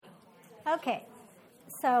Okay,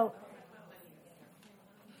 so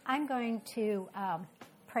I'm going to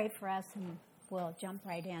pray for us and we'll jump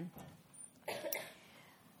right in.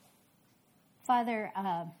 Father,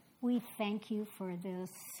 we thank you for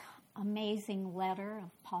this amazing letter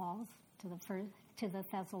of Paul's to the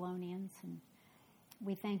Thessalonians, and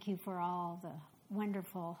we thank you for all the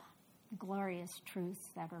wonderful, glorious truths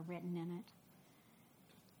that are written in it.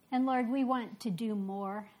 And Lord, we want to do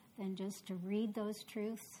more than just to read those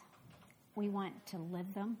truths. We want to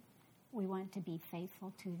live them. We want to be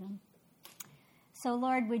faithful to them. So,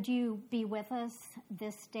 Lord, would you be with us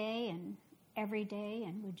this day and every day,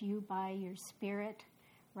 and would you, by your Spirit,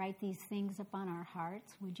 write these things upon our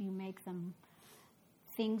hearts? Would you make them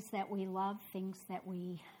things that we love, things that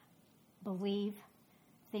we believe,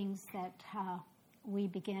 things that we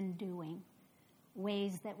begin doing,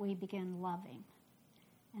 ways that we begin loving?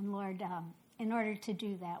 And Lord, in order to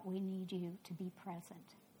do that, we need you to be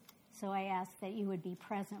present. So I ask that you would be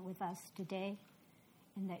present with us today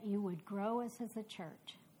and that you would grow us as a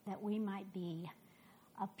church, that we might be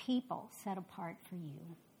a people set apart for you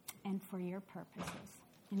and for your purposes.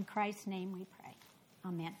 In Christ's name we pray.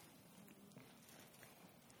 Amen.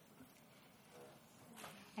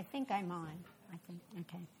 I think I'm on.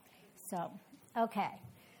 Okay.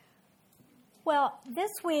 Well,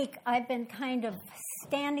 this week I've been kind of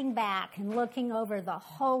standing back and looking over the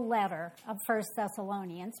whole letter of 1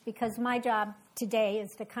 Thessalonians because my job today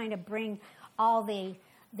is to kind of bring all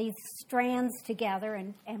these strands together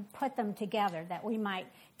and put them together that we might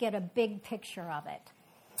get a big picture of it.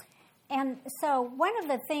 And so one of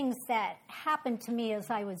the things that happened to me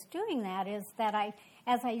as I was doing that is that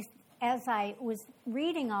as I was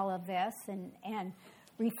reading all of this and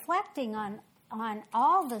reflecting on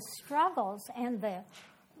all the struggles and the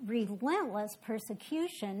relentless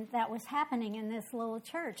persecution that was happening in this little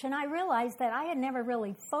church. And I realized that I had never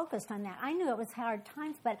really focused on that. I knew it was hard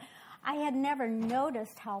times, but I had never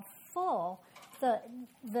noticed how full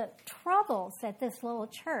the troubles that this little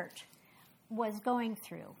church was going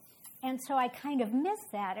through. And so I kind of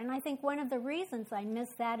missed that. And I think one of the reasons I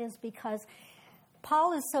missed that is because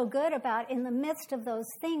Paul is so good about, in the midst of those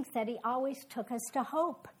things, that he always took us to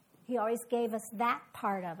hope. He always gave us that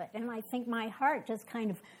part of it. And I think my heart just kind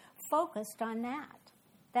of focused on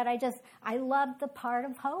that I loved the part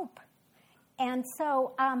of hope. And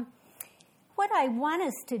so what I want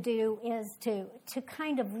us to do is to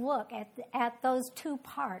kind of look at those two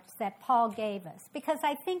parts that Paul gave us. Because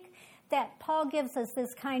I think that Paul gives us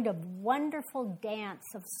this kind of wonderful dance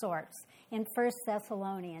of sorts in 1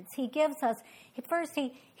 Thessalonians. He gives us, first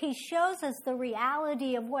he shows us the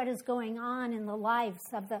reality of what is going on in the lives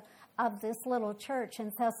of this little church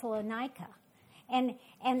in Thessalonica and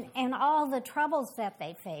all the troubles that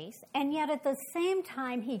they face. And yet at the same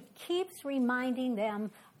time, he keeps reminding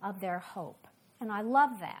them of their hope. And I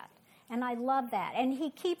love that. And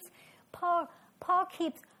Paul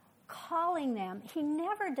keeps calling them. He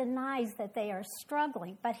never denies that they are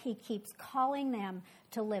struggling, but he keeps calling them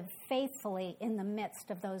to live faithfully in the midst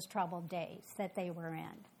of those troubled days that they were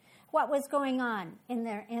in. What was going on in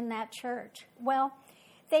that church? Well,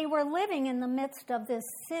 they were living in the midst of this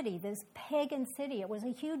city, this pagan city. It was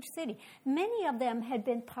a huge city. Many of them had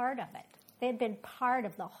been part of it. They had been part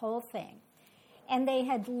of the whole thing. And they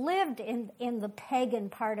had lived in the pagan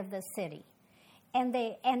part of the city. And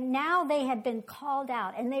now they had been called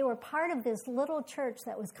out, and they were part of this little church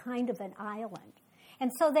that was kind of an island.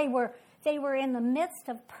 And so they were in the midst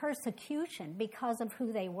of persecution because of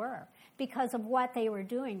who they were, because of what they were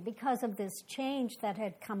doing, because of this change that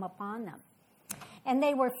had come upon them. And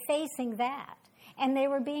they were facing that. And they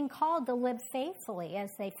were being called to live faithfully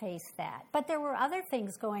as they faced that. But there were other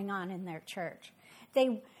things going on in their church.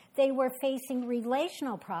 They were facing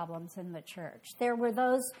relational problems in the church. There were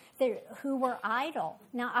those who were idle.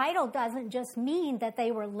 Now, idle doesn't just mean that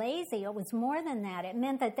they were lazy. It was more than that. It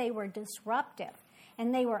meant that they were disruptive,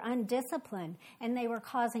 and they were undisciplined, and they were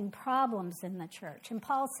causing problems in the church. And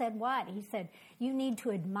Paul said what? He said, you need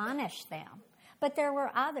to admonish them. But there were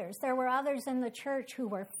others. There were others in the church who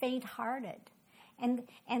were faint-hearted,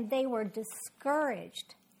 and they were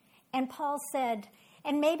discouraged. And Paul said,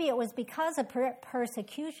 and maybe it was because of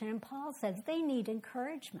persecution, and Paul says they need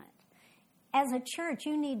encouragement. As a church,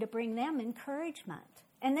 you need to bring them encouragement.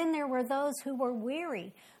 And then there were those who were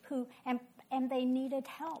weary, and they needed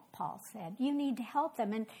help, Paul said. You need to help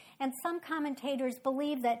them. And some commentators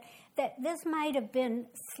believe that this might have been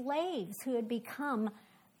slaves who had become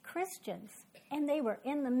Christians, and they were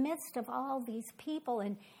in the midst of all these people,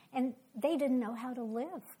 and they didn't know how to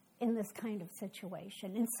live in this kind of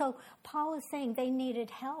situation. And so Paul is saying they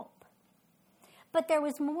needed help. But there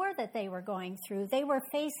was more that they were going through. They were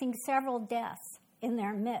facing several deaths in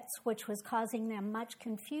their midst, which was causing them much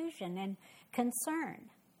confusion and concern.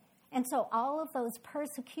 And so all of those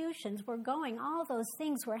persecutions were going, all those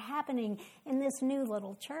things were happening in this new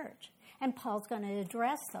little church. And Paul's going to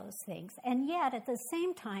address those things. And yet, at the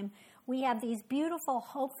same time, we have these beautiful,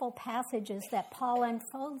 hopeful passages that Paul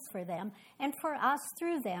unfolds for them and for us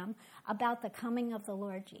through them about the coming of the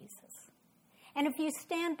Lord Jesus. And if you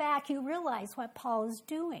stand back, you realize what Paul is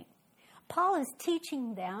doing. Paul is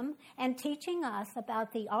teaching them and teaching us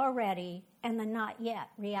about the already and the not yet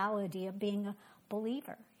reality of being a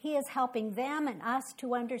believer. He is helping them and us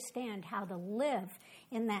to understand how to live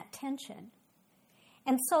in that tension.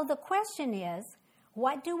 And so the question is,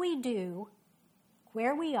 what do we do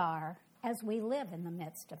where we are as we live in the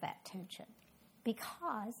midst of that tension?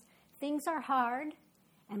 Because things are hard,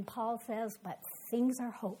 and Paul says, but things are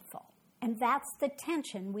hopeful. And that's the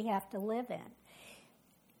tension we have to live in.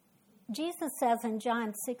 Jesus says in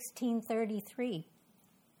John 16:33,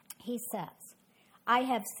 he says, I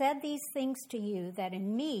have said these things to you that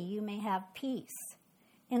in me you may have peace.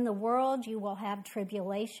 In the world you will have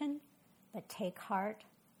tribulation, but take heart,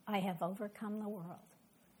 I have overcome the world.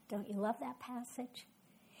 Don't you love that passage?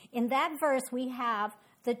 In that verse we have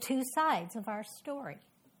the two sides of our story.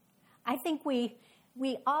 I think we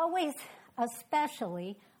always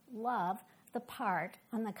especially love the part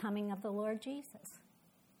on the coming of the Lord Jesus.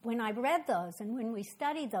 When I read those and when we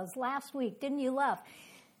studied those last week, didn't you love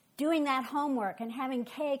doing that homework and having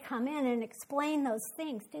Kay come in and explain those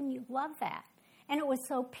things? Didn't you love that? And it was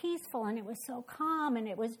so peaceful and it was so calm and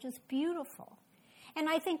it was just beautiful. And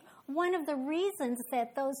I think one of the reasons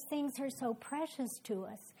that those things are so precious to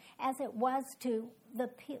us, as it was to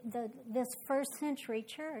this first century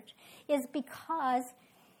church, is because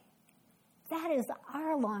that is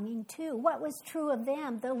our longing too. What was true of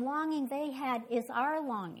them, the longing they had, is our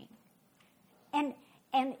longing. And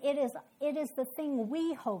it is the thing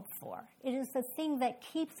we hope for. It is the thing that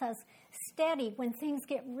keeps us steady when things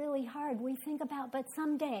get really hard. We think about, but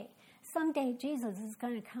someday Jesus is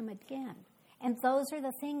going to come again. And those are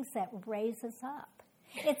the things that raise us up.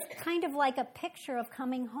 It's kind of like a picture of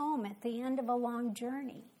coming home at the end of a long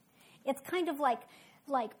journey. It's kind of like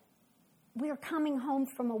we're coming home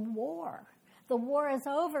from a war. The war is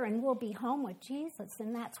over and we'll be home with Jesus,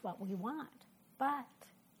 and that's what we want. But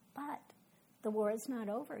the war is not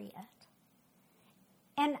over yet.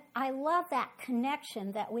 And I love that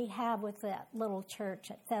connection that we have with that little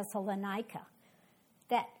church at Thessalonica,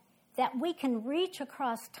 that we can reach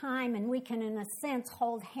across time and we can, in a sense,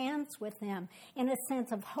 hold hands with them in a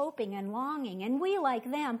sense of hoping and longing. And we, like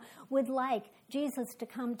them, would like Jesus to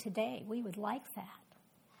come today. We would like that.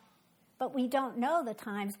 But we don't know the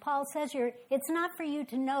times. Paul says it's not for you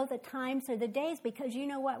to know the times or the days, because you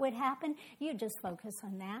know what would happen? You'd just focus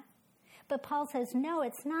on that. But Paul says, no,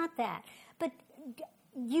 it's not that. But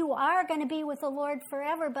you are going to be with the Lord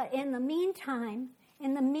forever. But in the meantime,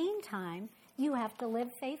 you have to live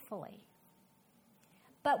faithfully.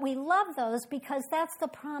 But we love those because that's the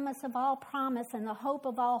promise of all promise and the hope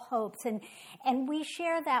of all hopes. And we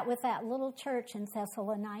share that with that little church in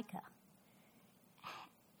Thessalonica.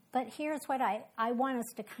 But here's what I want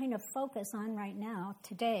us to kind of focus on right now,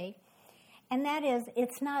 today. And that is,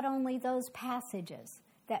 it's not only those passages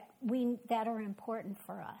that are important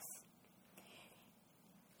for us.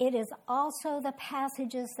 It is also the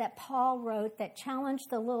passages that Paul wrote that challenged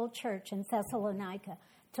the little church in Thessalonica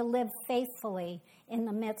to live faithfully in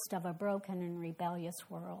the midst of a broken and rebellious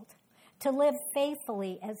world. To live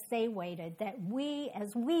faithfully as they waited, that we,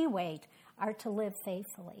 as we wait, are to live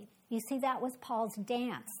faithfully. You see, that was Paul's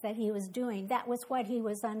dance that he was doing. That was what he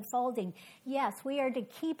was unfolding. Yes, we are to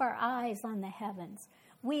keep our eyes on the heavens.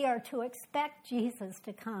 We are to expect Jesus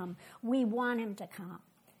to come. We want him to come.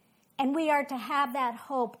 And we are to have that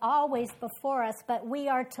hope always before us, but we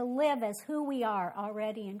are to live as who we are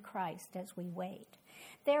already in Christ as we wait.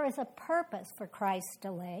 There is a purpose for Christ's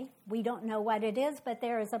delay. We don't know what it is, but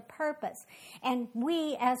there is a purpose. And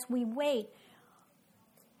we, as we wait,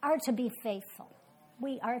 are to be faithful.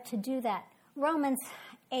 We are to do that. Romans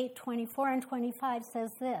 8:24 and 25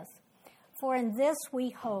 says this, For in this we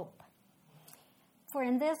hope. For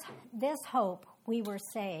in this hope we were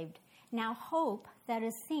saved. Now hope that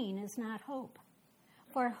is seen is not hope.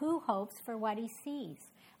 For who hopes for what he sees?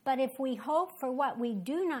 But if we hope for what we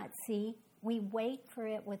do not see, we wait for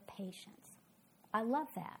it with patience. I love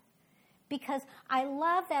that. Because I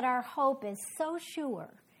love that our hope is so sure,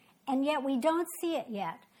 and yet we don't see it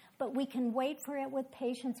yet, but we can wait for it with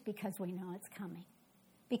patience because we know it's coming.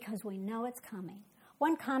 Because we know it's coming.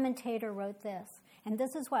 One commentator wrote this, And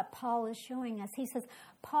this is what Paul is showing us. He says,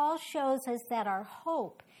 Paul shows us that our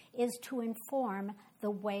hope is to inform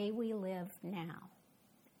the way we live now.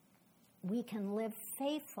 We can live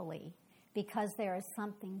faithfully because there is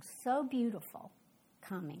something so beautiful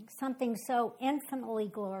coming, something so infinitely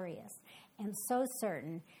glorious and so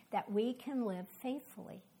certain that we can live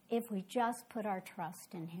faithfully if we just put our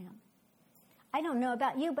trust in him. I don't know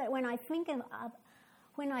about you, but when I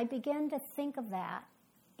begin to think of that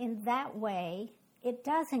in that way, it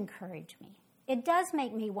does encourage me. It does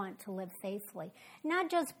make me want to live faithfully, not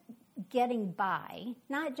just getting by,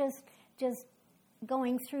 not just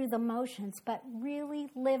going through the motions, but really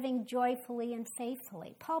living joyfully and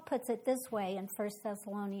faithfully. Paul puts it this way in 1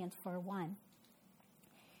 Thessalonians 4:1.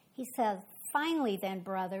 He says, "Finally then,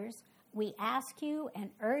 brothers, we ask you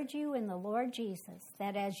and urge you in the Lord Jesus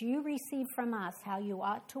that as you receive from us how you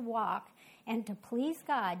ought to walk and to please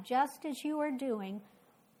God just as you are doing,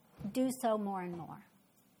 do so more and more."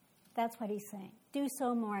 That's what he's saying. Do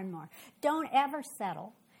so more and more. Don't ever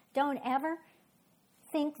settle. Don't ever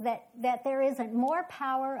think that there isn't more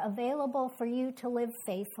power available for you to live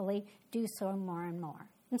faithfully. Do so more and more.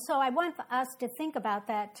 And so I want us to think about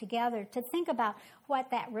that together, to think about what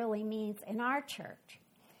that really means in our church.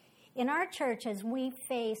 In our church, as we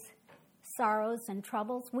face sorrows and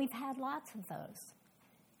troubles, we've had lots of those.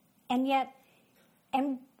 And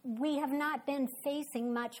we have not been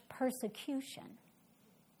facing much persecution.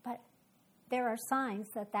 But there are signs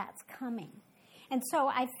that that's coming. And so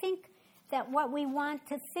I think that what we want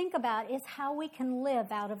to think about is how we can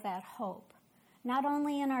live out of that hope, not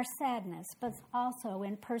only in our sadness, but also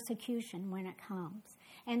in persecution when it comes,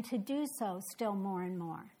 and to do so still more and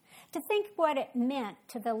more. To think what it meant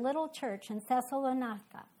to the little church in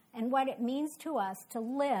Thessalonica and what it means to us to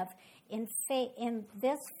live in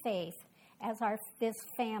this faith as this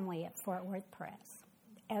family at Fort Worth Press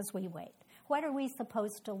as we wait. What are we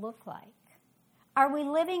supposed to look like? Are we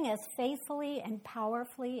living as faithfully and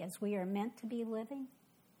powerfully as we are meant to be living?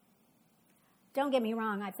 Don't get me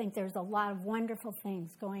wrong, I think there's a lot of wonderful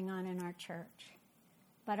things going on in our church.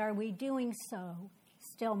 But are we doing so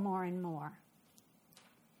still more and more?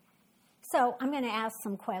 So I'm going to ask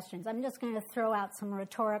some questions. I'm just going to throw out some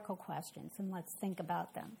rhetorical questions and let's think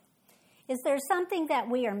about them. Is there something that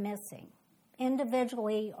we are missing,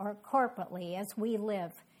 individually or corporately, as we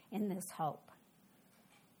live in this hope?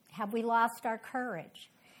 Have we lost our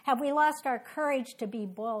courage? Have we lost our courage to be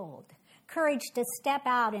bold? Courage to step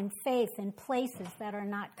out in faith in places that are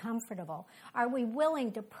not comfortable? Are we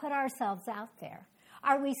willing to put ourselves out there?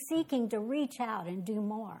 Are we seeking to reach out and do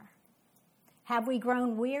more? Have we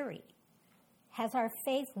grown weary? Has our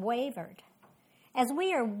faith wavered? As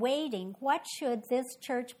we are waiting, what should this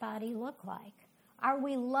church body look like? Are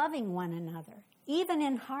we loving one another? Even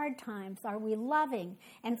in hard times, are we loving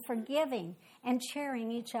and forgiving and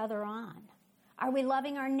cheering each other on? Are we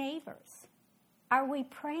loving our neighbors? Are we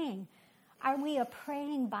praying? Are we a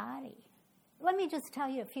praying body? Let me just tell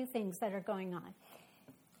you a few things that are going on.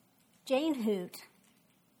 Jane Hoot,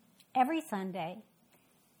 every Sunday,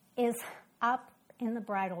 is up in the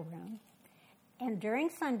bridal room, and during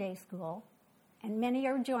Sunday school, and many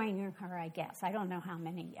are joining her, I guess. I don't know how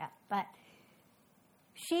many yet, but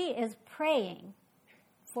she is praying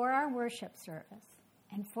for our worship service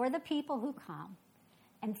and for the people who come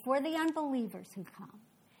and for the unbelievers who come.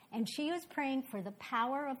 And she is praying for the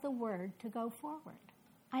power of the word to go forward.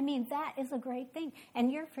 I mean, that is a great thing.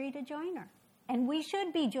 And you're free to join her. And we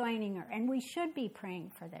should be joining her, and we should be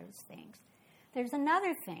praying for those things. There's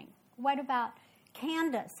another thing. What about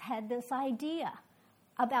Candace had this idea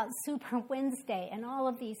about Super Wednesday and all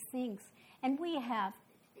of these things. And we have,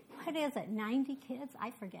 90 kids?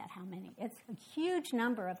 I forget how many. It's a huge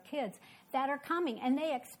number of kids that are coming, and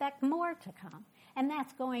they expect more to come. And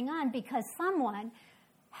that's going on because someone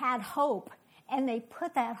had hope, and they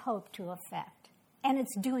put that hope to effect. And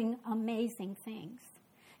it's doing amazing things.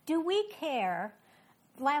 Do we care?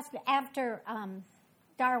 After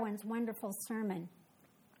Darwin's wonderful sermon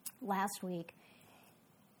last week,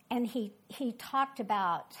 and he talked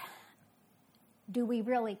about, do we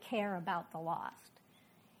really care about the lost?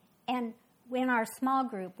 And in our small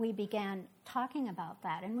group, we began talking about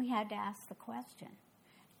that, and we had to ask the question,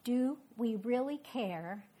 do we really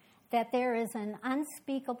care that there is an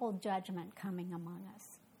unspeakable judgment coming among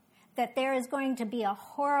us? That there is going to be a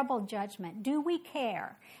horrible judgment? Do we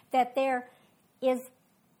care that there is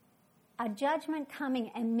a judgment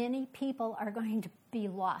coming and many people are going to be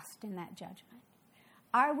lost in that judgment?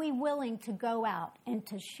 Are we willing to go out and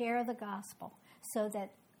to share the gospel so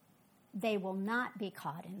that they will not be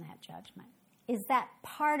caught in that judgment? Is that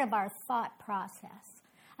part of our thought process?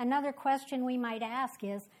 Another question we might ask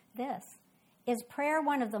is this: Is prayer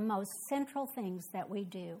one of the most central things that we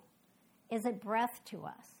do? Is it breath to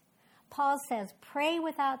us? Paul says, pray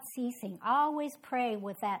without ceasing. Always pray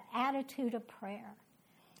with that attitude of prayer.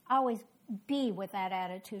 Always be with that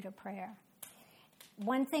attitude of prayer.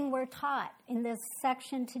 One thing we're taught in this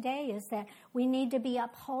section today is that we need to be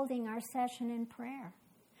upholding our session in prayer.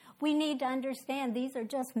 We need to understand these are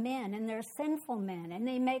just men, and they're sinful men, and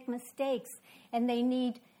they make mistakes, and they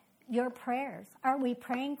need your prayers. Are we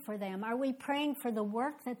praying for them? Are we praying for the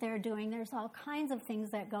work that they're doing? There's all kinds of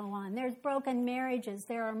things that go on. There's broken marriages.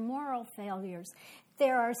 There are moral failures.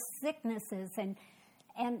 There are sicknesses and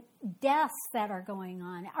deaths that are going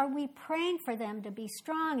on. Are we praying for them to be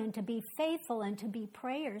strong and to be faithful and to be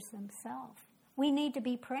prayers themselves? We need to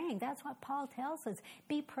be praying. That's what Paul tells us.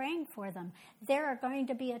 Be praying for them. There are going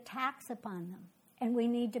to be attacks upon them, and we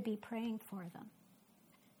need to be praying for them.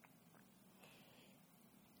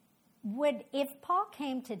 If Paul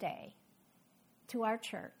came today to our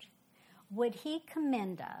church, would he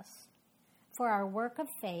commend us for our work of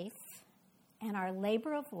faith and our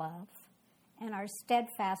labor of love and our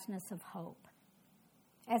steadfastness of hope,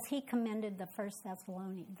 as he commended the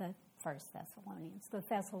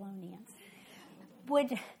Thessalonians?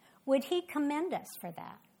 Would he commend us for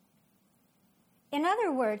that? In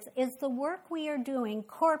other words, is the work we are doing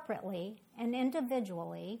corporately and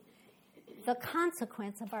individually the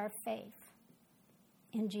consequence of our faith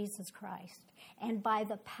in Jesus Christ and by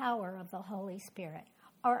the power of the Holy Spirit?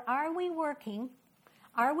 Or are we working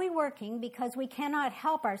because we cannot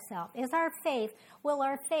help ourselves? Will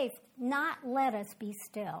our faith not let us be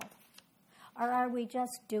still? Or are we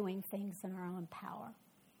just doing things in our own power?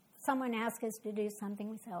 Someone asks us to do something,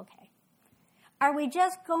 we say, okay. Are we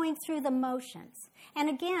just going through the motions? And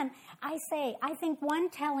again, I think one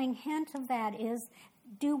telling hint of that is,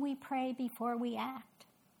 do we pray before we act?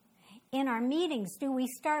 In our meetings, do we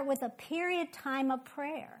start with a period time of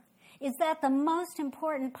prayer? Is that the most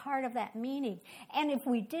important part of that meeting? And if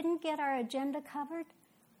we didn't get our agenda covered,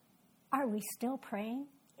 are we still praying?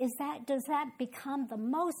 Does that become the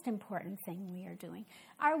most important thing we are doing?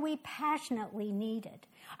 Are we passionately needed?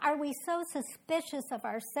 Are we so suspicious of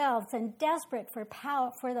ourselves and desperate for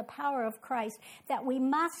the power of Christ that we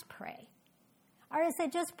must pray? Or is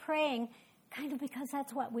it just praying kind of because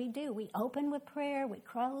that's what we do? We open with prayer, we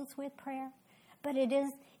close with prayer. But is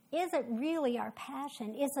it really our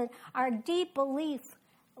passion? Is it our deep belief,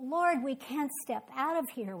 Lord, we can't step out of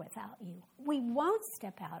here without you. We won't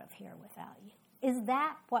step out of here without you. Is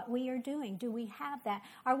that what we are doing? Do we have that?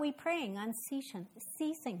 Are we praying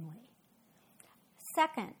unceasingly?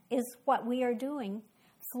 Second, is what we are doing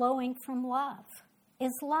flowing from love?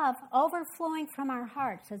 Is love overflowing from our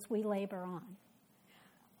hearts as we labor on?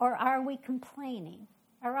 Or are we complaining?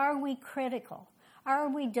 Or are we critical? Are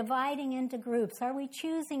we dividing into groups? Are we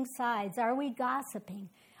choosing sides? Are we gossiping?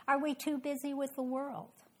 Are we too busy with the world?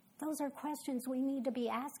 Those are questions we need to be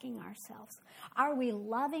asking ourselves. Are we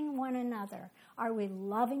loving one another? Are we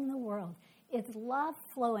loving the world? Is love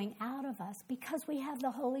flowing out of us because we have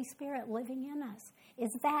the Holy Spirit living in us?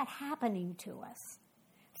 Is that happening to us?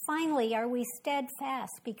 Finally, are we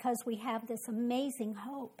steadfast because we have this amazing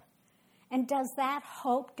hope? And does that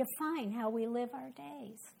hope define how we live our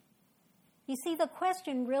days? You see, the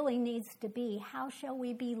question really needs to be, how shall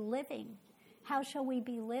we be living? How shall we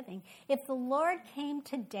be living? If the Lord came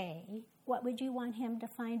today, what would you want him to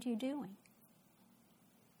find you doing?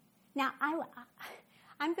 Now,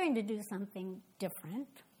 I'm going to do something different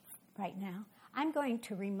right now. I'm going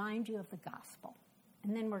to remind you of the gospel,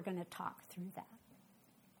 and then we're going to talk through that.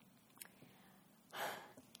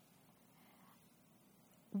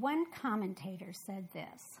 One commentator said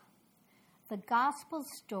this: the gospel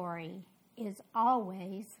story is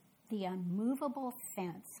always the unmovable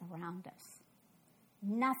fence around us.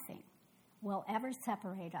 Nothing will ever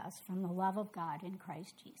separate us from the love of God in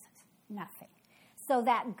Christ Jesus. Nothing. So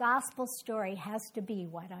that gospel story has to be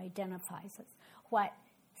what identifies us, what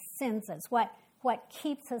sends us, what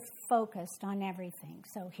keeps us focused on everything.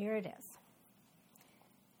 So here it is.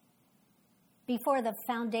 Before the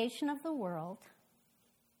foundation of the world,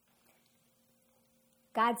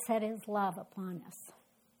 God set his love upon us.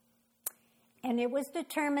 And it was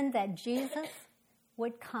determined that Jesus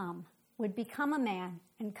would become a man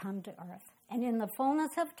and come to earth. And in the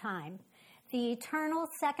fullness of time, the eternal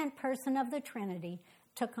second person of the Trinity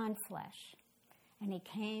took on flesh. And he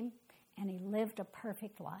came and he lived a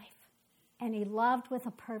perfect life. And he loved with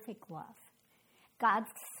a perfect love. God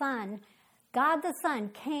the Son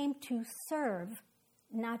came to serve,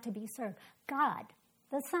 not to be served. God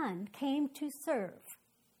the Son came to serve,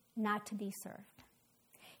 not to be served.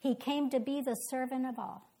 He came to be the servant of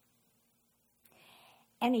all.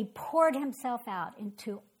 And he poured himself out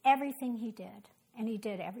into everything he did, and he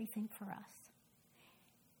did everything for us.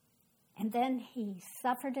 And then he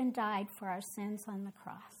suffered and died for our sins on the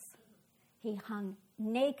cross. He hung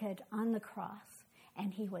naked on the cross,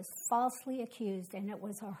 and he was falsely accused, and it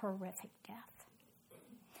was a horrific death.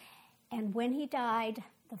 And when he died,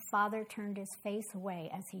 the Father turned his face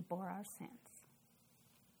away as he bore our sins.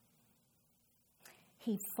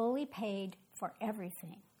 He fully paid for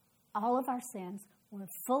everything. All of our sins were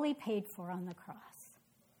fully paid for on the cross.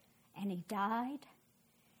 And he died,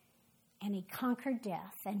 and he conquered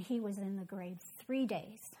death, and he was in the grave 3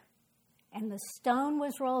 days. And the stone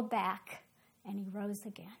was rolled back, and he rose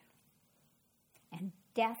again. And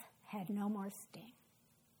death had no more sting.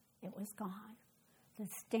 It was gone. The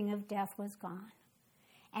sting of death was gone.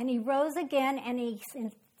 And he rose again, and he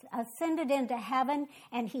ascended into heaven,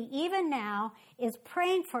 and he even now is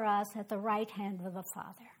praying for us at the right hand of the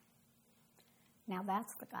Father. Now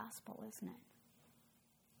that's the gospel, isn't it?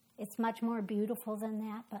 It's much more beautiful than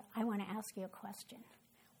that, but I want to ask you a question.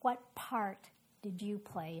 What part did you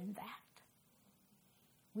play in that?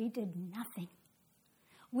 We did nothing.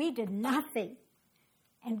 We did nothing.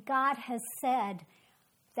 And God has said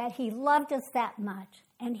that he loved us that much,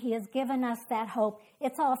 and he has given us that hope.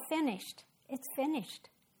 It's all finished. It's finished.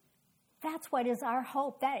 That's what is our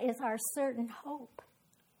hope. That is our certain hope.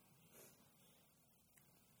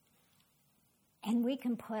 And we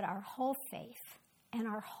can put our whole faith and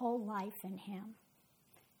our whole life in him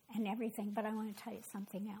and everything. But I want to tell you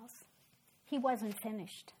something else. He wasn't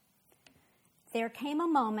finished. There came a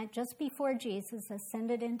moment just before Jesus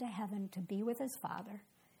ascended into heaven to be with his Father,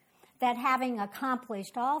 that having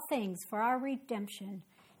accomplished all things for our redemption,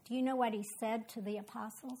 do you know what he said to the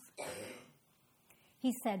apostles?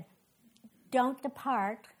 He said, "Don't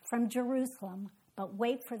depart from Jerusalem, but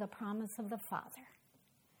wait for the promise of the Father."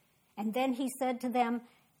 And then he said to them,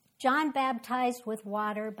 "John baptized with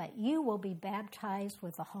water, but you will be baptized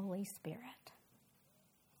with the Holy Spirit."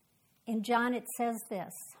 In John it says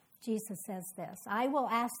this, Jesus says this, "I will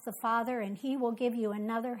ask the Father, and he will give you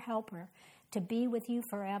another helper to be with you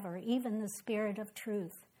forever, even the Spirit of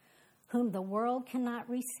truth, whom the world cannot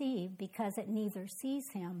receive because it neither sees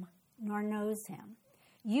him nor knows him.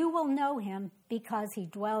 You will know him because he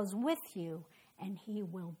dwells with you, and he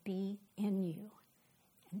will be in you."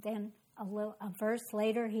 And then a verse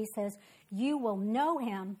later he says, "You will know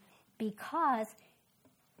him because..."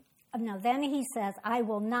 No, then he says, "I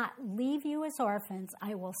will not leave you as orphans.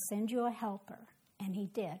 I will send you a helper." And he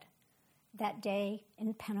did that day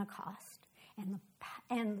in Pentecost.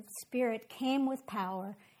 And the Spirit came with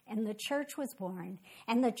power, and the church was born.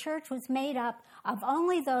 And the church was made up of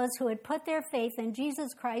only those who had put their faith in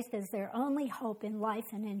Jesus Christ as their only hope in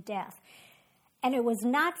life and in death. And it was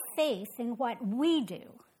not faith in what we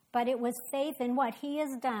do, but it was faith in what he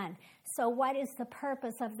has done. So what is the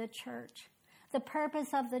purpose of the church? The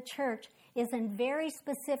purpose of the church is in very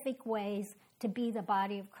specific ways to be the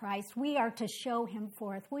body of Christ. We are to show him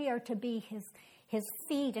forth. We are to be his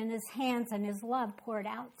feet and his hands and his love poured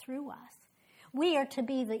out through us. We are to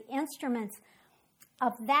be the instruments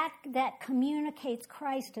of that communicates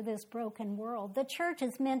Christ to this broken world. The church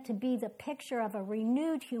is meant to be the picture of a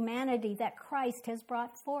renewed humanity that Christ has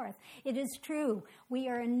brought forth. It is true. We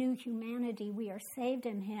are a new humanity. We are saved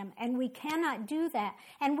in him. And we cannot do that.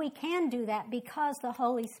 And we can do that because the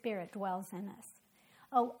Holy Spirit dwells in us.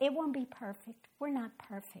 Oh, it won't be perfect. We're not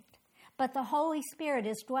perfect. But the Holy Spirit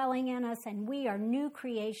is dwelling in us, and we are new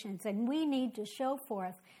creations, and we need to show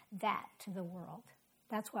forth that to the world.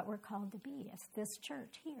 That's what we're called to be, as this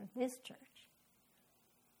church here, this church.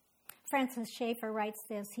 Francis Schaeffer writes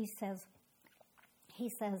this. He says,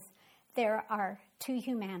 there are two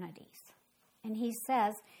humanities. And he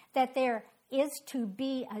says that there is to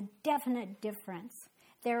be a definite difference.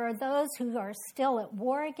 There are those who are still at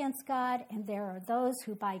war against God, and there are those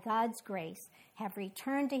who, by God's grace, have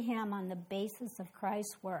returned to him on the basis of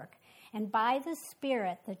Christ's work. And by the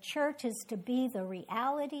Spirit, the church is to be the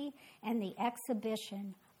reality and the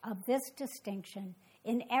exhibition of this distinction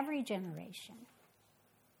in every generation.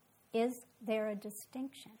 Is there a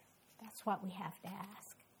distinction? That's what we have to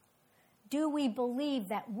ask. Do we believe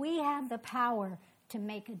that we have the power to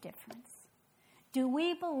make a difference? Do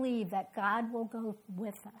we believe that God will go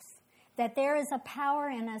with us? That there is a power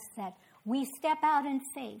in us that we step out in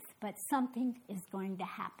faith, but something is going to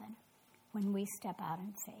happen when we step out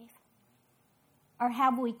in faith? Or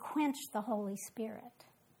have we quenched the Holy Spirit?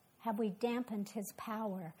 Have we dampened his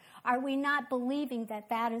power? Are we not believing that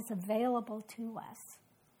that is available to us?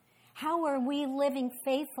 How are we living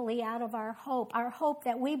faithfully out of our hope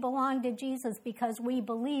that we belong to Jesus because we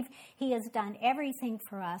believe he has done everything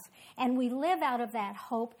for us, and we live out of that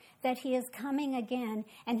hope that he is coming again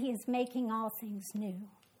and he is making all things new.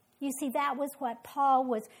 You see, that was what Paul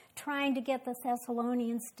was trying to get the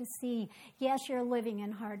Thessalonians to see. Yes, you're living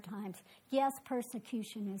in hard times. Yes,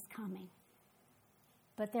 persecution is coming.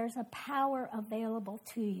 But there's a power available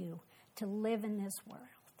to you to live in this world.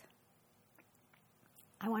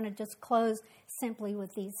 I want to just close simply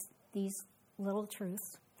with these little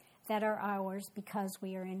truths that are ours because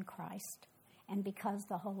we are in Christ and because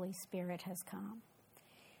the Holy Spirit has come.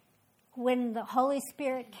 When the Holy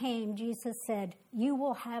Spirit came, Jesus said, "You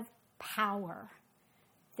will have power.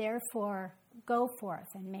 Therefore, go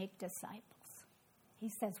forth and make disciples." He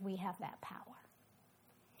says we have that power.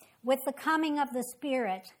 With the coming of the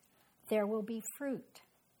Spirit, there will be fruit.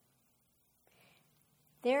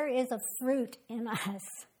 There is a fruit in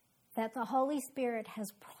us that the Holy Spirit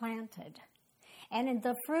has planted. And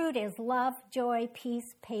the fruit is love, joy, peace,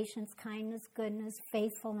 patience, kindness, goodness,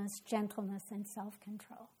 faithfulness, gentleness, and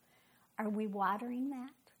self-control. Are we watering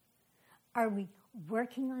that? Are we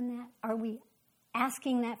working on that? Are we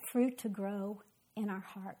asking that fruit to grow in our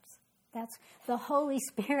hearts? That's the Holy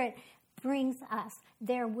Spirit brings us.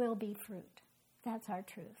 There will be fruit. That's our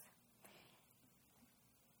truth.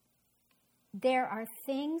 There are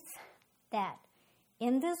things that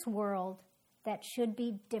in this world that should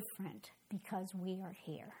be different because we are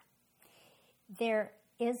here. There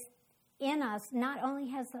is in us, not only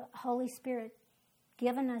has the Holy Spirit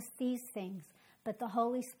given us these things, but the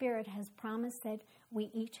Holy Spirit has promised that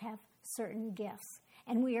we each have certain gifts.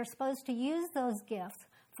 And we are supposed to use those gifts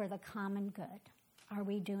for the common good. Are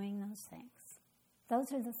we doing those things?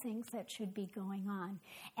 Those are the things that should be going on.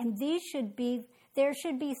 And there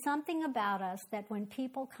should be something about us that when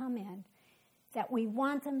people come in, that we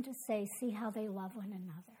want them to say, see how they love one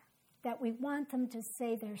another. That we want them to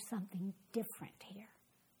say there's something different here.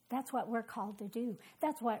 That's what we're called to do.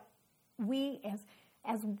 That's what we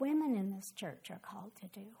as women in this church are called to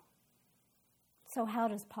do. So how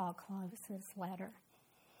does Paul close his letter?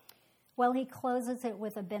 Well, he closes it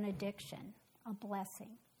with a benediction, a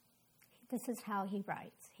blessing. This is how he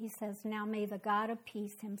writes. He says, "Now may the God of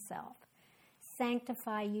peace himself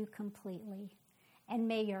sanctify you completely, and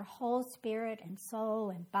may your whole spirit and soul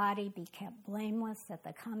and body be kept blameless at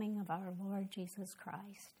the coming of our Lord Jesus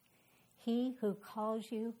Christ. He who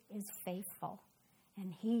calls you is faithful,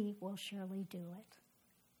 and he will surely do it."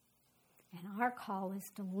 And our call is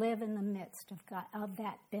to live in the midst of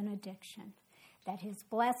that benediction, that his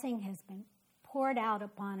blessing has been poured out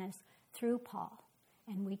upon us through Paul,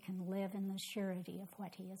 and we can live in the surety of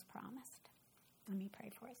what he has promised. Let me pray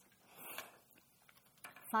for us.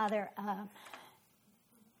 Father,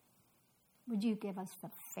 would you give us the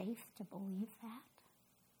faith to believe that?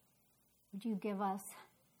 Would you give us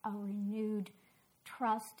a renewed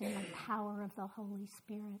trust in the power of the Holy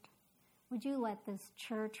Spirit? Would you let this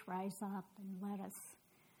church rise up and let us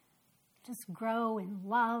just grow in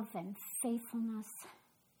love and faithfulness,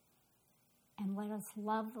 and let us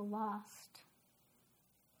love the lost.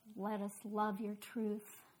 Let us love your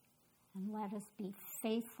truth, and let us be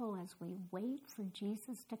faithful as we wait for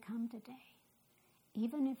Jesus to come today.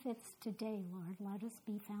 Even if it's today, Lord, let us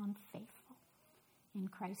be found faithful. In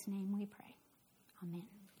Christ's name we pray. Amen.